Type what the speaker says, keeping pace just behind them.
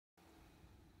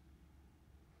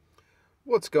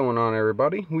What's going on,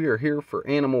 everybody? We are here for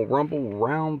Animal Rumble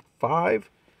Round 5,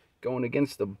 going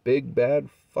against the big bad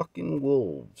fucking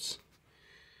wolves.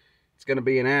 It's going to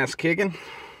be an ass kicking,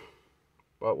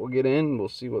 but we'll get in and we'll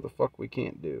see what the fuck we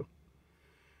can't do.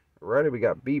 Alrighty, we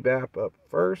got BBW up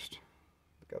first.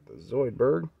 We got the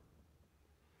Zoidberg.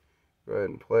 Go ahead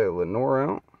and play a Lenore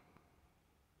out.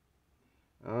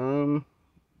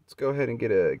 Let's go ahead and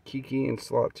get a Kiki in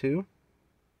slot 2.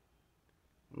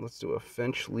 Let's do a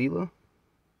Finch Leela.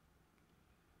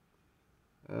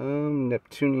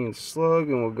 Neptunian Slug,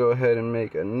 and we'll go ahead and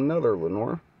make another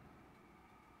Lenore.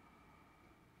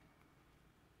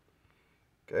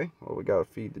 Okay, well, we gotta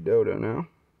feed the dodo now.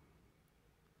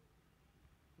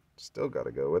 Still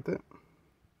gotta go with it.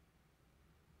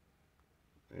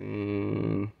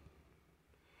 And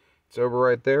it's over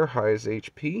right there, highest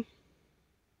HP.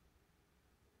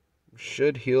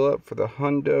 Should heal up for the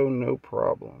hundo, no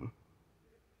problem.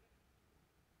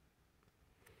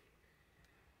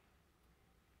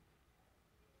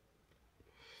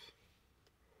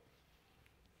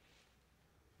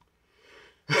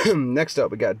 Next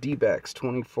up, we got D-Backs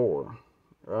 24.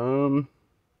 Go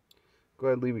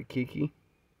ahead and leave it Kiki.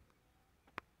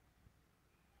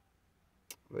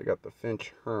 They got the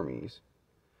Finch Hermes.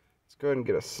 Let's go ahead and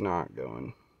get a Snot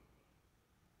going.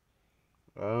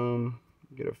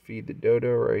 Get a Feed the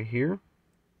Dodo right here.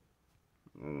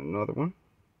 And another one.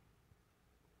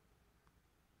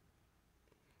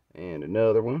 And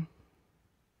another one.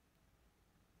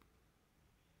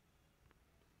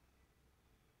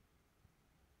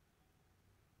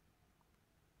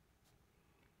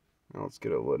 Now let's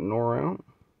get a Lenore out.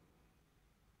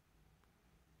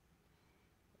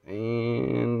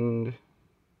 And let's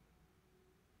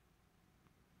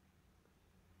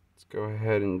go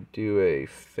ahead and do a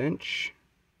Finch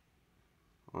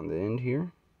on the end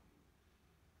here.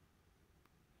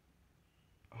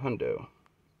 Hundo.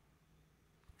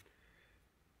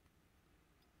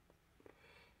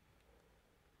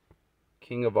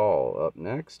 King of All up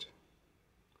next.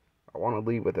 I want to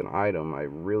leave with an item. I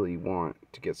really want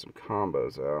to get some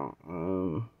combos out.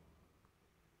 Looks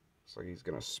like he's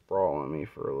going to sprawl on me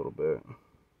for a little bit.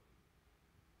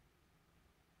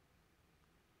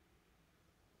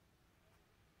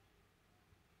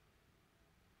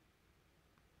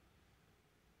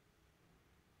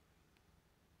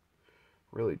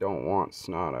 Really don't want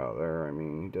Snot out there. I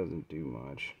mean, he doesn't do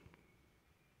much.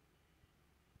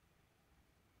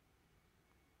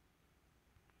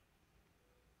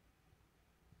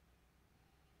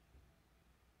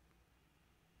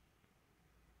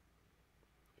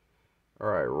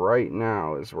 Alright, right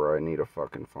now is where I need a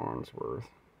fucking Farnsworth.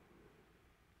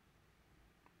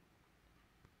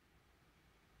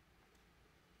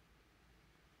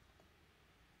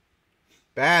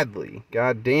 Badly.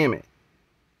 God damn it.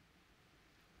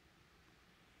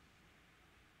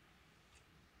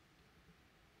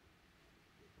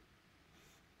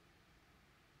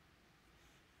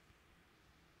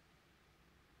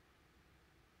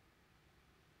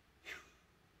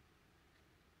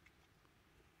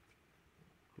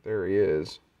 There he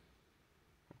is.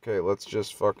 Okay, let's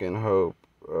just fucking hope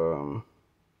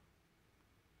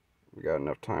we got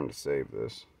enough time to save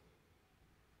this.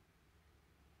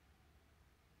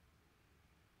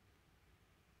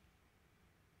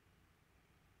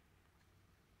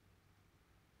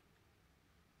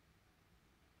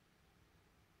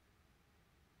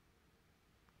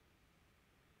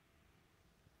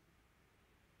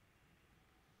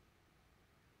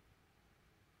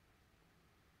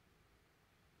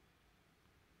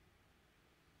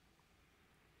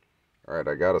 Alright,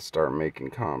 I gotta start making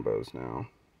combos now.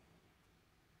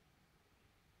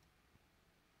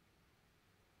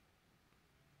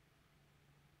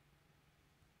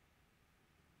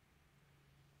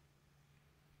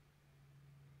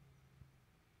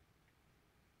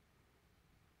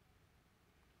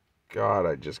 God,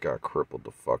 I just got crippled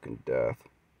to fucking death.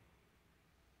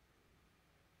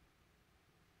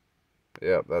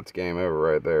 Yep, that's game over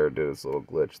right there. Did its little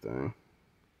glitch thing.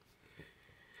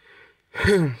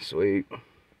 Sweet.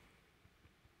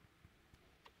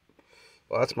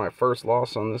 Well, that's my first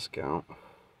loss on this account.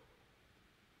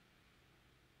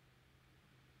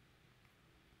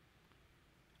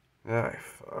 Ah,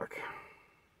 fuck.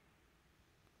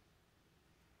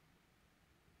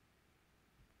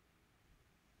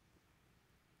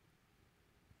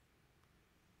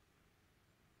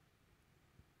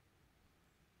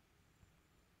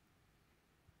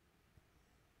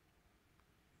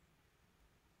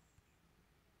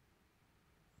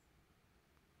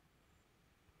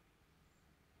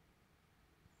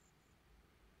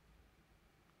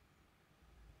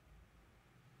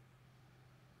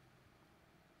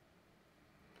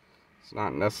 It's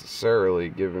not necessarily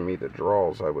giving me the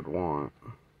draws I would want.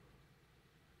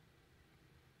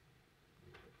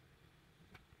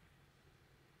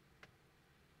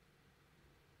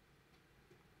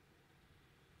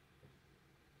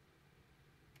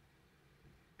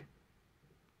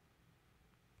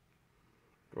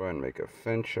 Go ahead and make a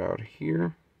finch out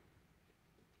here.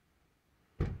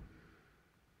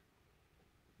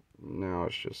 Now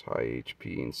it's just high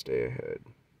HP and stay ahead.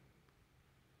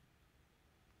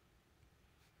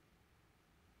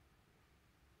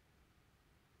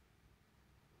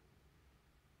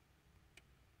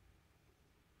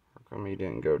 How come he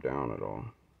didn't go down at all?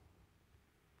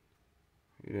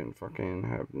 He didn't fucking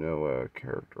have no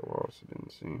character loss, it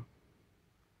didn't seem.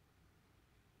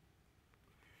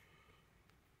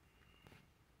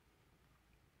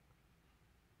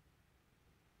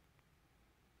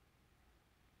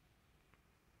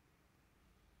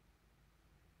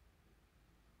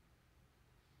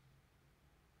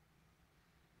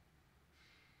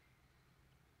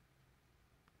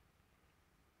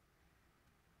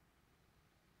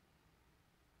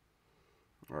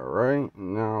 Alright,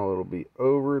 now it'll be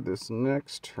over this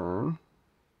next turn.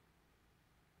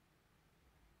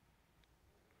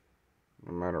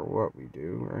 No matter what we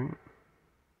do, right?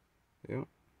 Yep.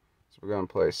 So we're going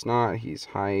to play Snot. He's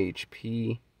high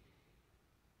HP.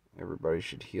 Everybody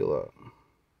should heal up.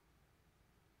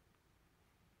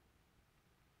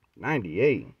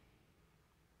 98.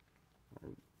 I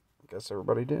guess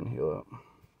everybody didn't heal up.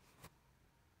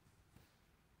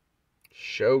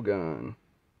 Shogun.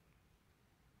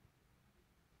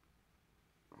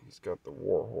 He's got the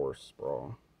Warhorse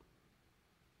Sprawl.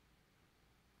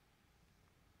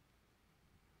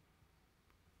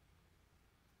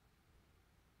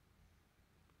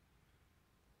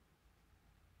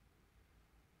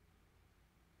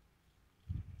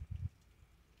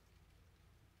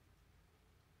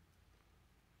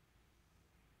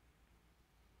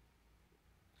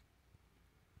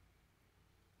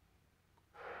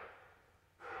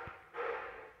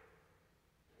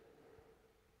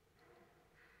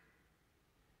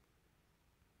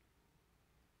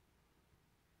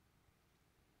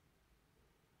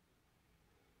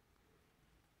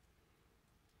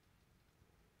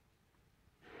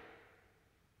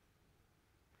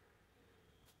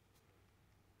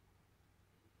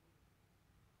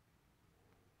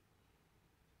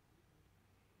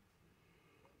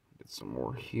 Get some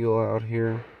more heal out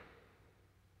here.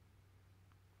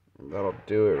 And that'll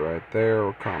do it right there.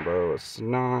 We'll combo a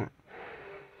Snot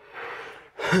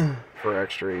for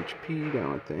extra HP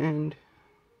down at the end.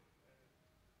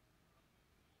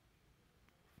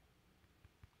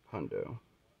 Hundo.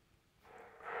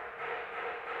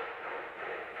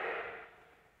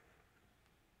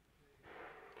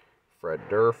 Fred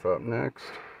Durf up next.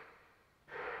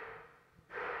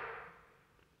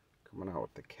 Coming out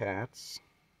with the cats.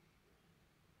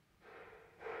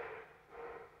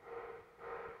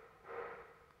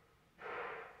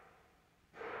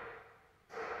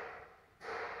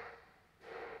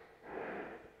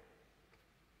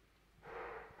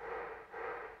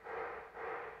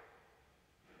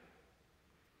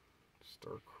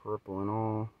 Start crippling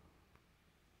all.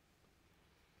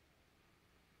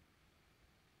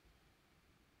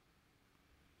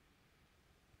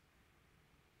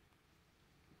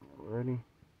 Ready?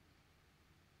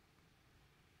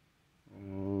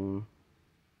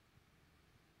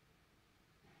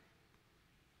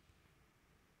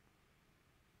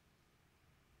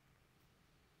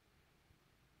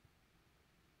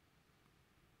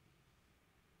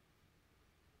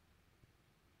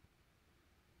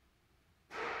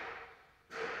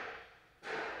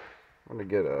 I'm gonna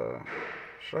get a.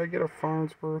 Should I get a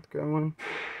Farnsworth going?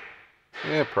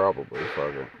 Yeah, probably.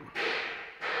 Fuck it.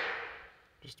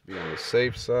 Just to be on the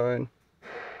safe side.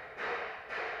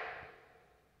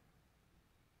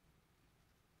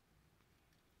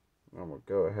 I'm gonna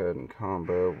go ahead and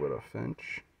combo with a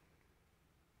Finch.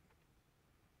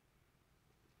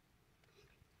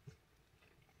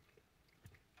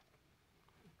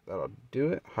 That'll do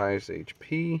it. Highest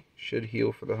HP. Should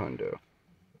heal for the hundo.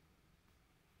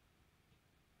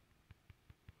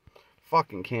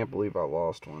 Fucking can't believe I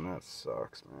lost one. That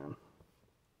sucks, man.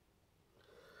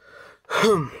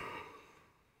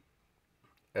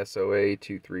 SOA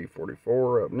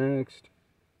 2344 up next.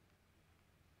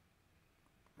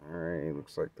 Alright,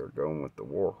 looks like they're going with the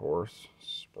Warhorse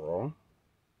Sprawl.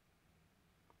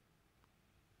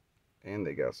 And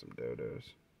they got some dodos.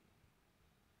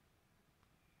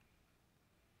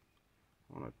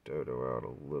 I want to dodo out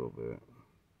a little bit.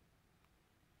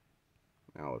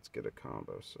 Now let's get a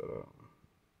combo set up.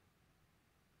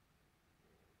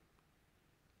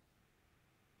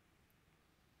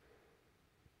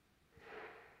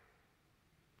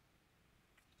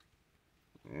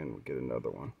 We'll get another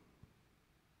one.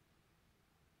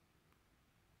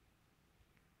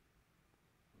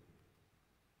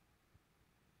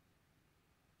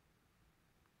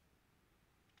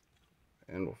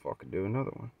 And we'll fucking do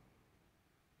another one.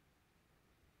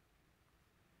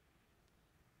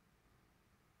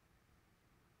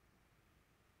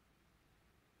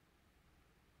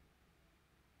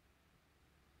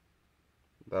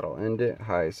 That'll end it.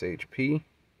 Highest HP.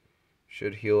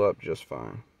 Should heal up just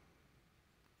fine.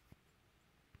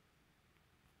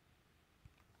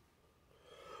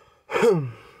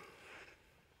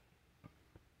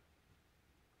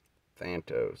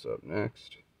 Thantos up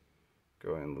next.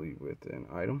 Go ahead and lead with an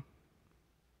item.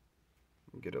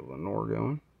 Get a Lenore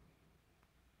going.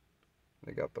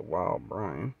 They got the Wild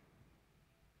Brian.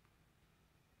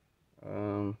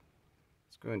 Let's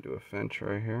go ahead and do a Finch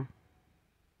right here.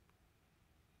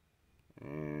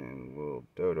 And we'll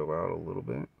Dodo out a little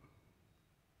bit.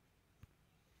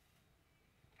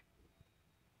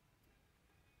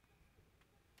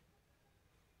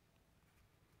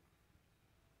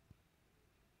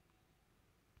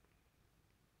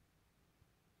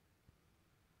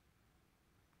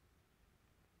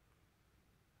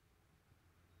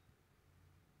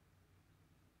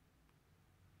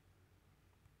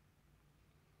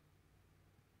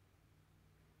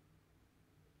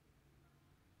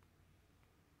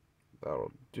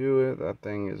 That'll do it. That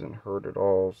thing isn't hurt at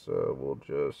all, so we'll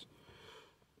just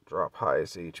drop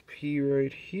highest HP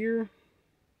right here.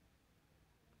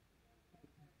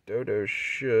 Dodo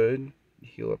should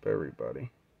heal up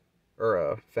everybody.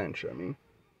 Or, Finch, I mean.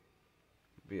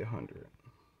 Be 100.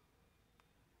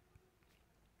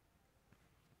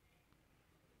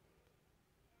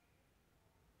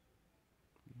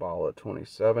 Ball at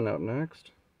 27 up next.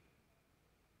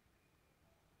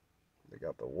 They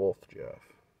got the Wolf Jeff.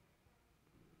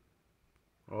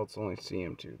 Well, it's only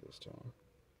CM2 this time.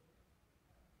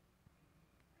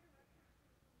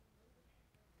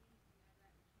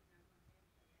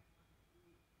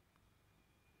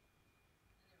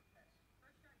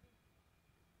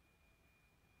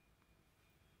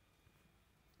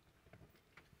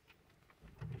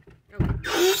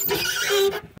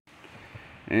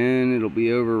 And it'll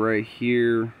be over right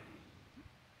here.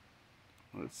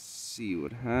 Let's see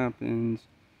what happens.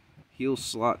 Heal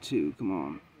slot 2. Come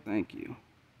on. Thank you.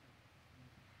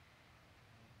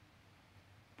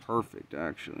 Perfect,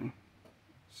 actually.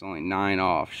 It's only 9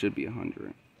 off. Should be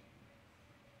 100.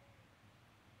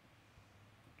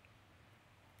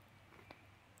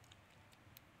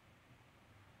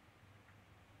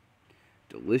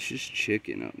 Delicious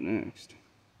chicken up next.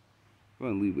 Go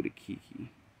ahead and leave with a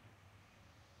Kiki.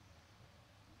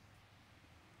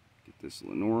 Get this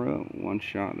Lenora. One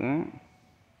shot that.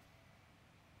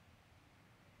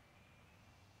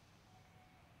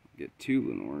 Get 2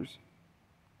 Lenores.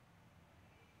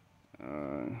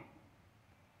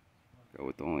 Go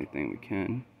with the only thing we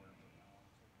can.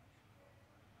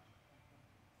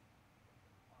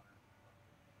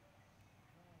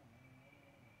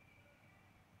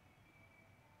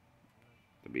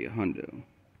 To be a hundo.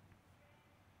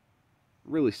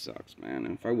 Really sucks, man.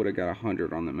 If I would have got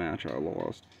 100 on the match I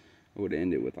lost, I would have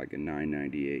ended with like a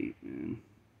 998, man.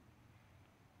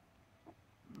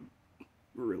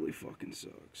 Really fucking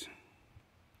sucks.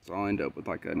 So I'll end up with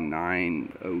like a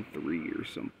 903 or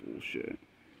some bullshit.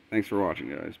 Thanks for watching,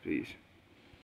 guys. Peace.